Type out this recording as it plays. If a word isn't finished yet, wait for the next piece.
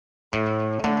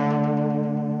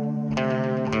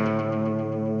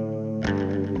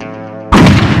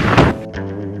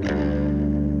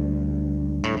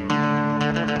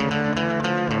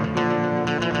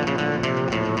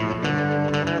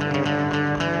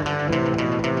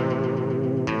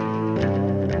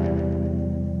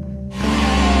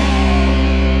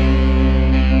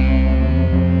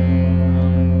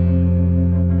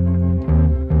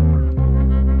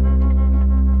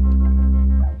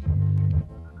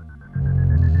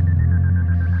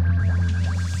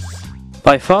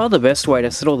By far the best way to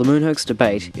settle the moon hoax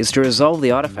debate is to resolve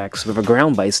the artifacts with a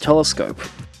ground-based telescope.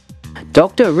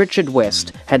 Dr. Richard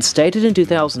West had stated in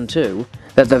 2002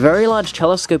 that the Very Large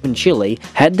Telescope in Chile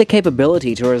had the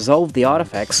capability to resolve the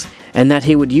artifacts and that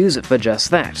he would use it for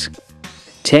just that.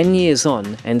 10 years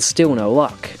on, and still no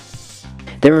luck.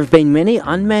 There have been many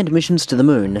unmanned missions to the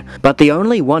moon, but the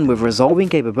only one with resolving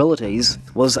capabilities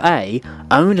was A,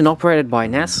 owned and operated by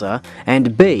NASA,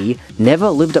 and B, never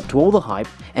lived up to all the hype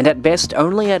and at best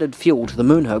only added fuel to the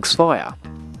moon hoax fire.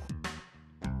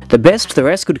 The best the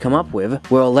rest could come up with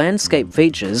were landscape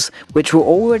features, which were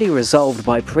already resolved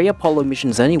by pre-Apollo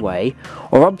missions anyway,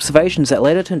 or observations that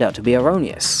later turned out to be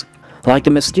erroneous, like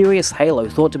the mysterious halo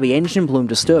thought to be engine bloom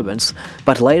disturbance,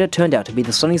 but later turned out to be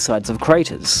the sunny sides of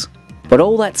craters. But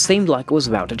all that seemed like it was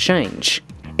about to change.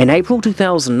 In April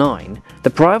 2009, the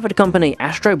private company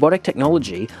Astrobotic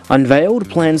Technology unveiled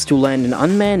plans to land an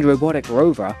unmanned robotic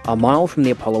rover a mile from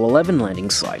the Apollo 11 landing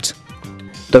site.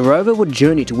 The rover would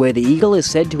journey to where the Eagle is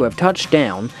said to have touched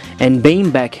down and beam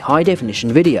back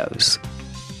high-definition videos.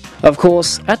 Of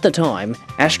course, at the time,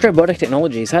 Astrobotic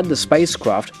Technologies had the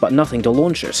spacecraft but nothing to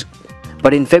launch it.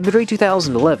 But in February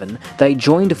 2011, they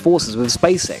joined forces with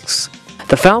SpaceX.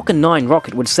 The Falcon 9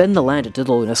 rocket would send the lander to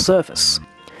the lunar surface.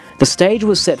 The stage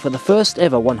was set for the first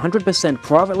ever 100%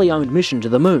 privately owned mission to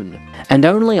the moon, and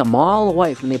only a mile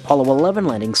away from the Apollo 11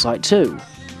 landing site too.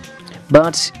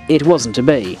 But it wasn't to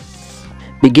be.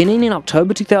 Beginning in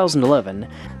October 2011,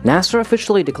 NASA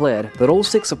officially declared that all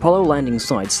 6 Apollo landing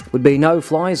sites would be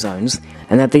no-fly zones,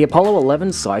 and that the Apollo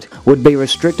 11 site would be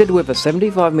restricted with a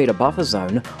 75-meter buffer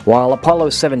zone, while Apollo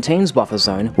 17's buffer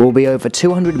zone will be over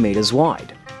 200 meters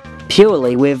wide.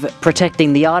 Purely with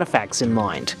protecting the artifacts in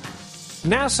mind.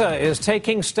 NASA is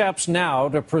taking steps now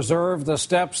to preserve the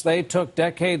steps they took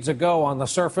decades ago on the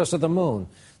surface of the moon.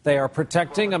 They are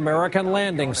protecting American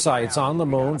landing sites on the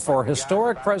moon for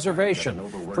historic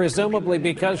preservation, presumably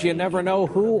because you never know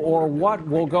who or what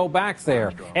will go back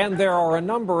there. And there are a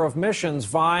number of missions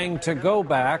vying to go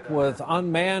back with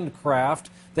unmanned craft.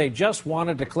 They just want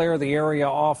to declare the area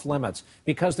off limits.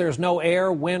 Because there's no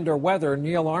air, wind, or weather,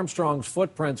 Neil Armstrong's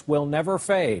footprints will never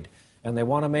fade. And they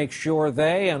want to make sure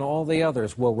they and all the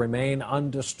others will remain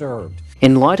undisturbed.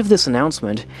 In light of this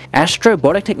announcement,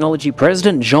 Astrobotic Technology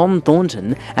President John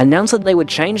Thornton announced that they would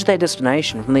change their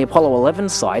destination from the Apollo 11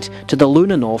 site to the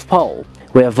lunar North Pole,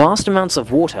 where vast amounts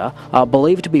of water are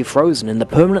believed to be frozen in the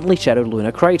permanently shadowed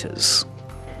lunar craters.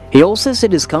 He also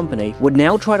said his company would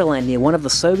now try to land near one of the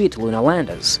Soviet lunar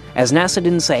landers, as NASA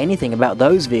didn't say anything about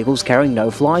those vehicles carrying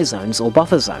no-fly zones or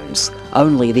buffer zones,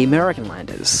 only the American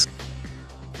landers.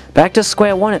 Back to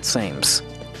square one, it seems.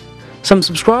 Some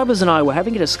subscribers and I were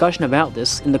having a discussion about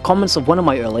this in the comments of one of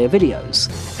my earlier videos,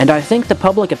 and I think the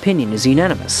public opinion is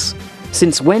unanimous.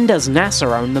 Since when does NASA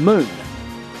own the moon?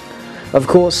 Of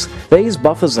course, these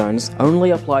buffer zones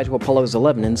only apply to Apollos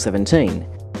 11 and 17.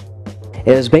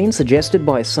 It has been suggested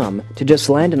by some to just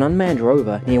land an unmanned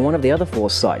rover near one of the other 4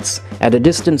 sites, at a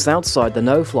distance outside the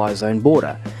no-fly zone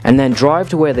border, and then drive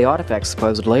to where the artifacts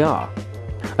supposedly are.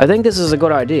 I think this is a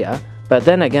good idea, but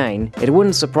then again, it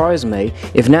wouldn't surprise me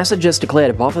if NASA just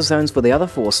declared buffer zones for the other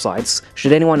 4 sites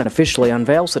should anyone officially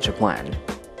unveil such a plan.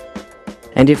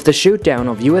 And if the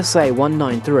shootdown of USA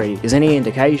 193 is any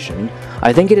indication,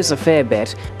 I think it is a fair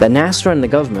bet that NASA and the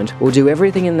government will do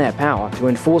everything in their power to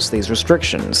enforce these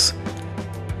restrictions.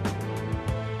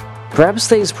 Perhaps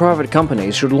these private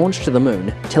companies should launch to the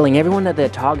moon, telling everyone that they're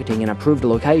targeting an approved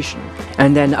location,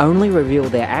 and then only reveal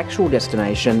their actual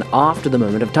destination after the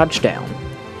moment of touchdown.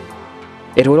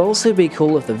 It would also be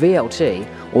cool if the VLT,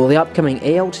 or the upcoming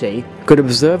ELT, could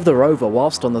observe the rover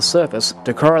whilst on the surface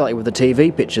to correlate with the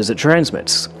TV pictures it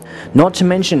transmits. Not to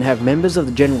mention have members of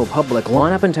the general public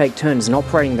line up and take turns in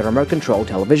operating the remote-controlled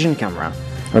television camera.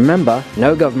 Remember,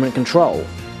 no government control.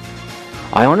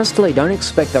 I honestly don't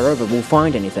expect the rover will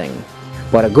find anything,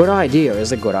 but a good idea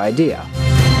is a good idea.